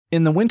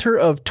In the winter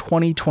of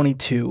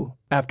 2022,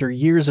 after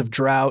years of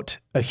drought,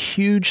 a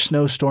huge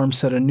snowstorm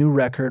set a new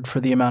record for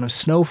the amount of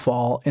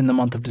snowfall in the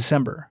month of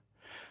December.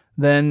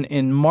 Then,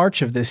 in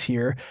March of this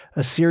year,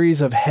 a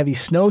series of heavy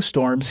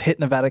snowstorms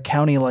hit Nevada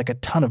County like a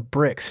ton of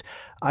bricks,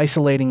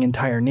 isolating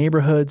entire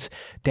neighborhoods,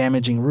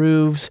 damaging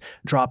roofs,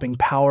 dropping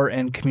power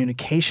and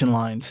communication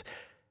lines.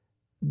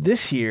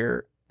 This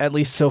year, at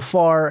least so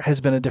far, has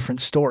been a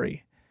different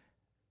story.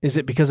 Is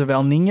it because of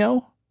El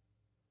Niño?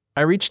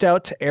 I reached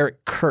out to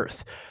Eric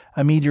Kurth,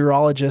 a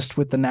meteorologist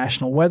with the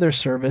National Weather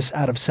Service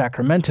out of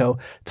Sacramento,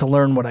 to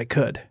learn what I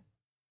could.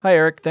 Hi,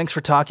 Eric. Thanks for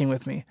talking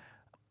with me.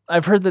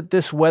 I've heard that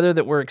this weather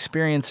that we're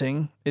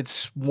experiencing,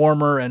 it's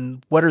warmer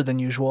and wetter than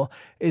usual,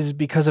 is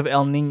because of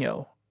El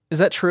Niño. Is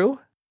that true?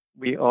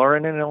 We are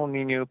in an El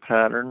Niño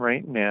pattern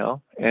right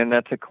now, and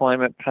that's a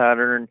climate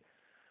pattern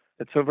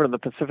that's over the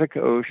Pacific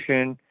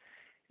Ocean.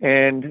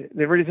 And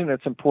the reason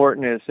it's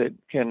important is it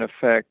can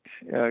affect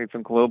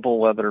even global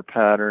weather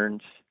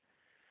patterns.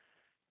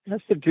 It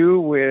has to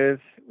do with,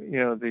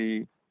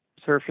 the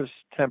surface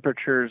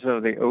temperatures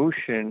of the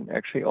ocean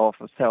actually off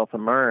of South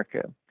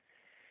America.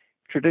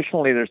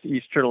 Traditionally, there's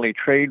easterly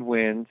trade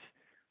winds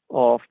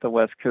off the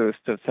west coast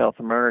of South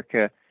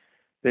America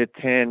that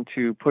tend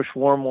to push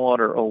warm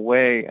water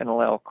away and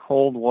allow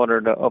cold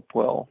water to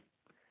upwell.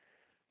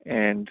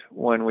 And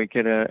when we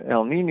get an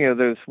El Niño,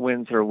 those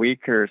winds are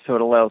weaker, so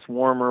it allows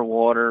warmer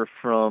water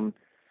from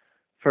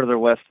further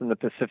west in the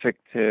Pacific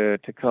to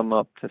come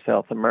up to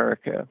South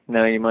America.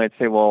 Now you might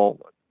say, well,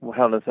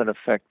 how does that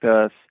affect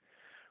us?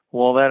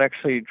 Well, that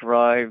actually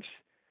drives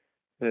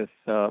this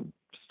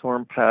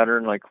storm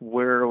pattern, like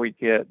where we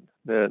get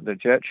the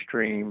jet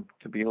stream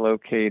to be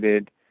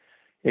located.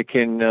 It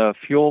can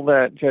fuel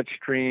that jet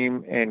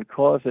stream and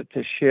cause it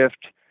to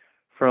shift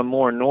from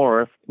more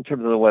north in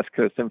terms of the west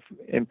coast,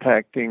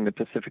 impacting the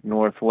Pacific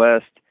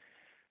Northwest,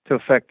 to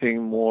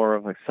affecting more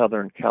of like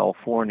Southern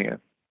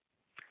California.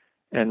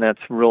 And that's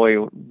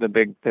really the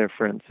big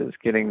difference, is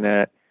getting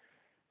that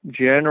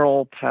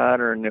general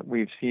pattern that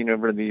we've seen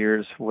over the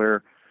years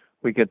where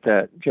we get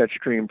that jet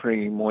stream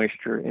bringing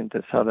moisture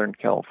into Southern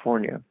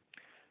California.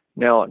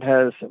 Now, it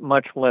has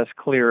much less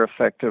clear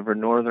effect over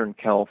Northern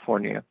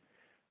California.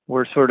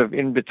 We're sort of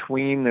in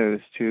between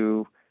those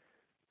two,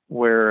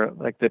 where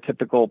like the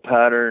typical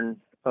pattern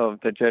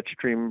of the jet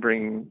stream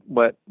bringing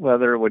wet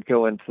weather would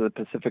go into the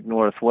Pacific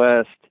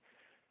Northwest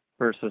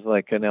versus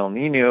like an El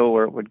Niño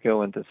where it would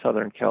go into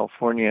Southern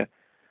California.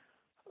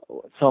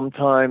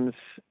 Sometimes,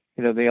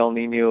 the El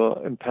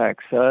Niño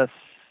impacts us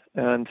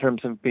in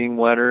terms of being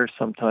wetter.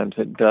 Sometimes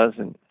it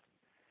doesn't.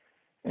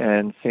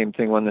 And same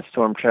thing when the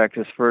storm track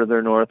is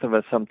further north of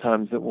us,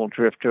 sometimes it will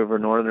drift over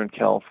Northern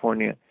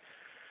California.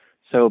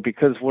 So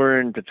because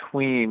we're in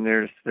between,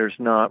 there's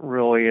not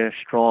really a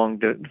strong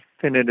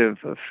definitive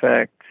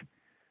effect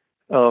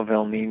of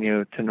El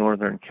Niño to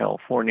Northern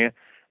California.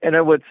 And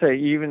I would say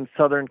even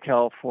Southern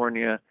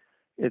California,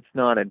 it's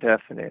not a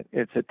definite,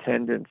 it's a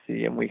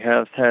tendency. And we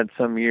have had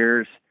some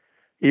years,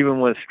 even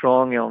with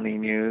strong El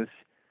Niños,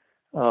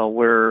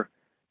 where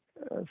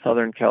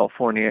Southern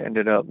California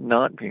ended up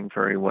not being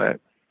very wet.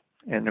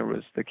 And there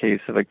was the case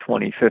of like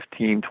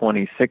 2015,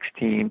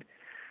 2016,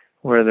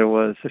 where there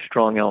was a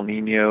strong El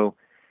Niño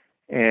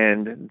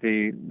and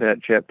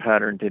that jet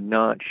pattern did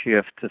not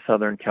shift to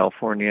Southern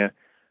California.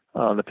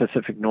 The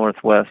Pacific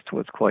Northwest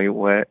was quite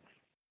wet.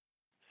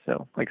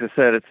 So, like I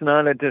said, it's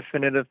not a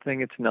definitive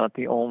thing. It's not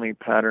the only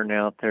pattern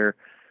out there,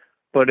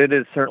 but it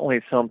is certainly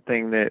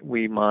something that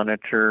we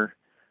monitor.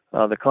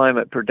 The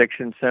Climate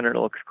Prediction Center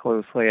looks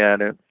closely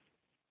at it,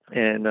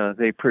 and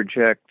they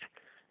project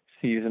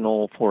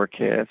seasonal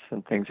forecasts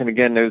and things. And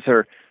again, those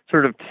are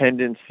sort of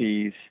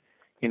tendencies.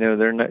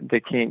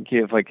 They can't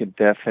give like a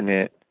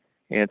definite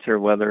answer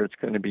whether it's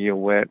going to be a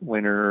wet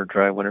winter or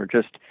dry winter,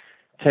 just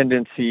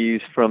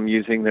tendencies from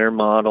using their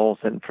models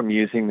and from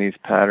using these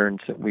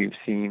patterns that we've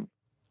seen.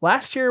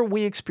 Last year,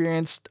 we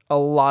experienced a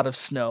lot of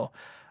snow.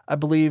 I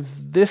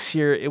believe this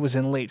year it was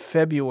in late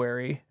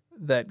February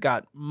that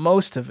got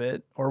most of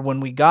it, or when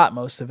we got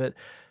most of it.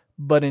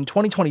 But in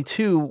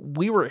 2022,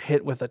 we were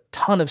hit with a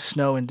ton of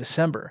snow in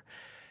December.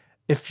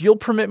 If you'll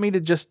permit me to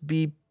just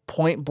be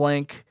point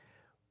blank,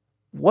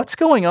 what's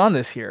going on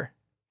this year?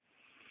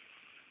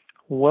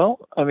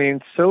 Well,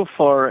 so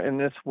far in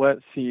this wet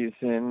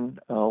season,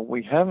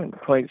 we haven't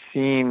quite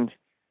seen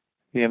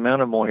the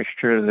amount of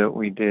moisture that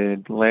we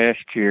did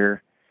last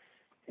year.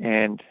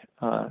 And,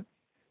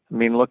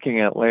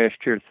 looking at last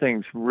year,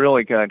 things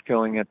really got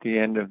going at the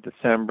end of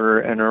December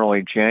and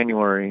early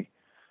January,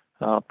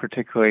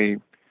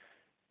 particularly,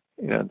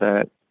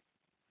 that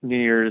New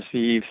Year's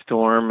Eve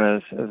storm,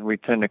 as we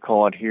tend to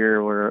call it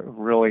here, where it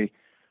really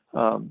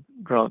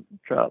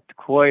dropped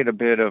quite a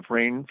bit of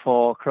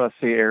rainfall across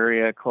the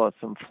area, caused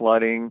some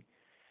flooding,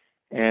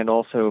 and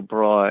also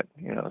brought,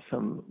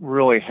 some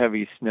really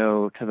heavy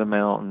snow to the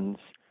mountains.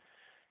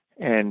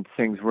 And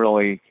things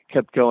really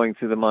kept going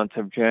through the month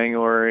of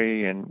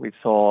January, and we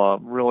saw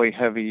really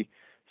heavy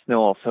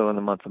snow also in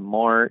the month of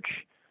March.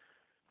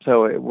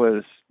 So it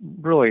was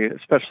really,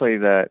 especially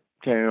that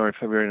January,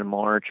 February, and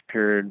March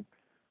period,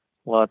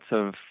 lots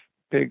of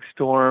big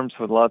storms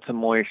with lots of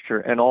moisture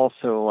and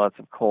also lots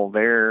of cold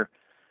air,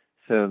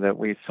 so that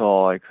we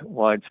saw like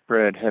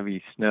widespread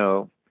heavy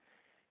snow.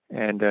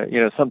 And,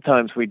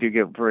 sometimes we do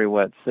get very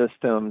wet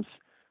systems,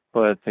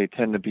 but they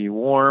tend to be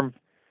warm,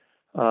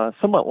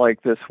 somewhat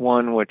like this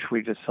one, which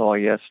we just saw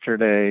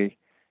yesterday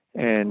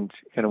and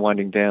kind of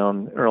winding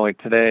down early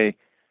today.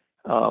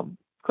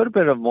 Quite a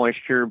bit of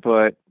moisture,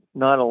 but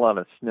not a lot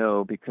of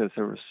snow because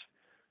there was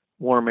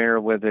warm air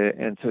with it,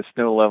 and so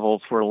snow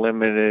levels were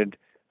limited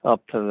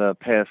up to the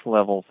past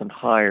levels and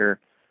higher.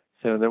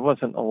 So there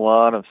wasn't a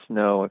lot of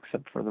snow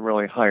except for the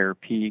really higher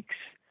peaks.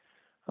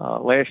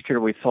 Last year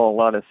we saw a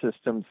lot of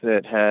systems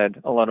that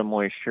had a lot of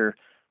moisture,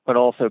 but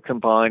also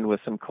combined with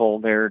some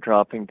cold air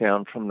dropping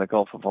down from the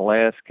Gulf of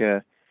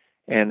Alaska,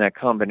 and that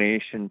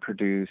combination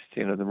produced,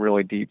 the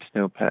really deep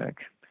snowpack.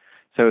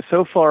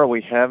 So far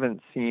we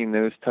haven't seen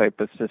those type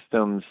of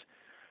systems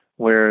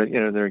where,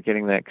 they're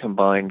getting that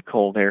combined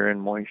cold air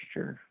and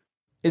moisture.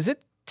 Is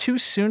it too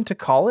soon to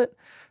call it?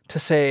 To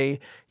say,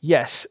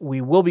 yes,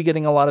 we will be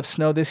getting a lot of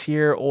snow this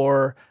year,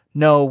 or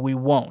no, we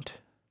won't?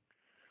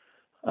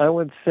 I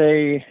would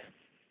say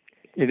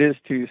it is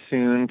too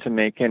soon to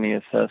make any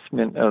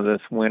assessment of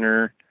this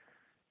winter.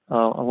 A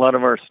lot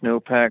of our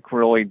snowpack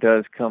really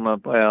does come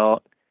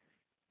about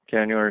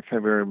January,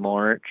 February,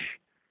 March.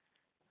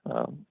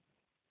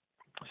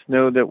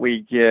 Snow that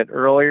we get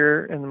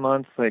earlier in the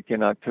months, like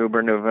in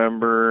October,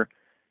 November,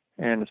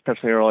 and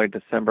especially early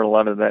December, a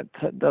lot of that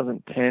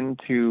doesn't tend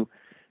to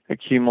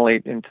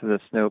accumulate into the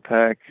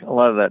snowpack. A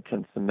lot of that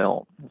tends to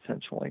melt,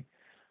 essentially.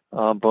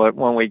 But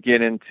when we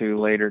get into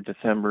later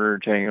December,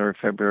 January,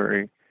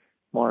 February,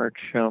 March,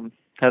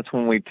 that's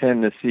when we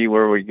tend to see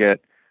where we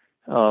get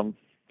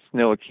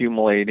snow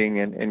accumulating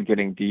and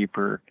getting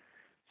deeper.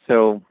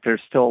 So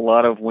there's still a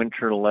lot of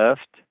winter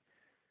left.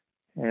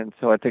 And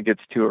so I think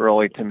it's too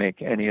early to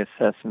make any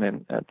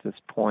assessment at this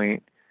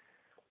point.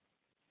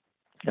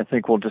 I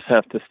think we'll just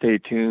have to stay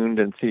tuned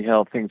and see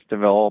how things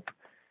develop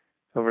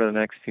over the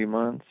next few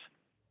months.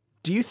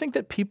 Do you think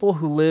that people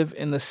who live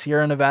in the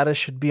Sierra Nevada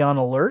should be on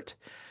alert?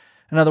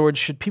 In other words,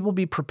 should people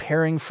be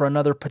preparing for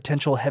another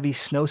potential heavy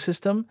snow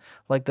system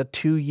like the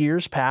 2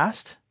 years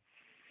past?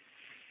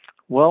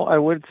 Well, I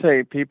would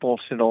say people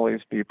should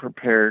always be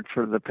prepared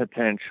for the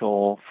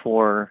potential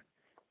for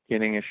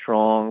getting a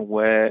strong,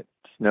 wet,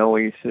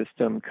 snowy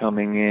system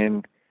coming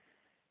in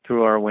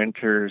through our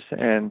winters.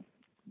 And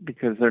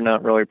because they're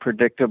not really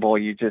predictable,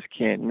 you just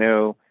can't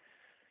know,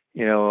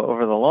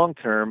 over the long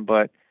term.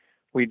 But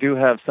we do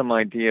have some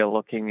idea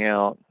looking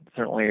out,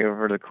 certainly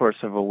over the course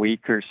of a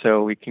week or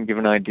so, we can give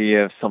an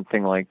idea if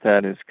something like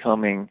that is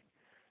coming.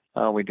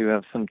 We do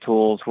have some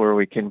tools where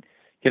we can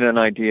get an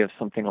idea if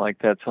something like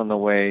that's on the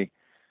way,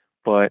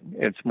 but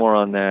it's more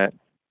on that,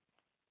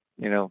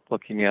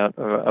 looking out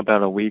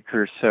about a week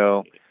or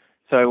so.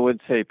 So I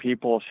would say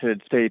people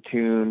should stay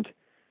tuned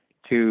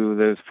to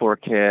those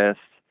forecasts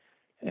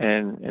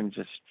and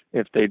just,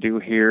 if they do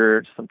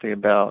hear something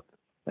about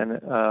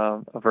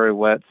a very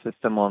wet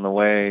system on the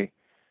way,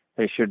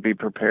 they should be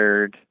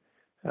prepared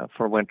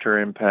for winter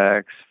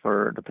impacts,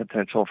 for the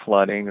potential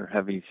flooding or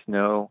heavy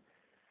snow.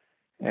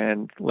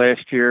 And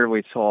last year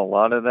we saw a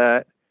lot of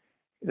that.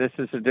 This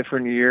is a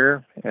different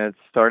year. It's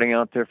starting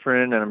out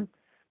different, and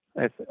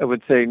I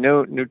would say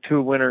no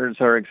two winters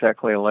are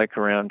exactly alike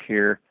around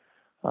here.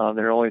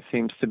 There always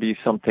seems to be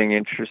something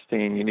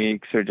interesting,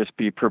 unique, so just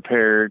be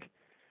prepared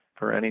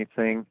for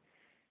anything.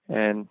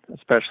 And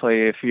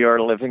especially if you are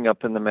living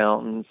up in the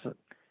mountains,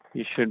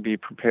 you should be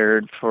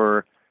prepared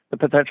for the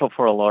potential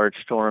for a large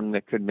storm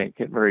that could make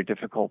it very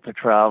difficult to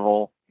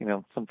travel.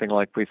 Something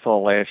like we saw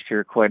last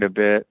year quite a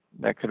bit.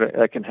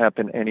 That can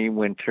happen any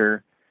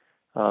winter.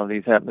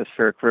 These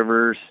atmospheric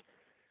rivers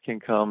can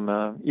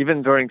come,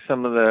 even during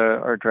some of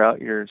our drought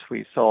years,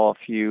 we saw a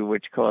few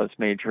which caused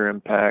major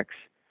impacts.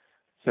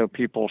 So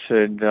people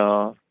should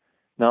not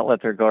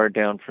let their guard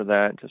down for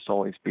that. Just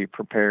always be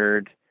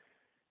prepared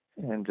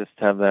and just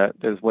have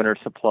those winter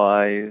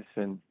supplies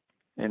and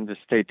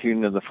just stay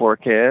tuned to the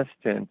forecast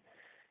and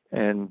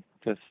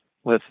just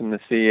listen to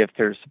see if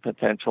there's a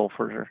potential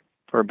for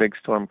a big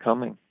storm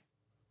coming.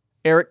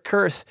 Eric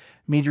Kurth,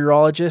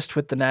 meteorologist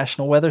with the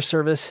National Weather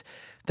Service.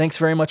 Thanks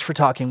very much for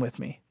talking with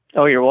me.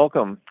 Oh, you're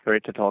welcome.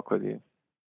 Great to talk with you.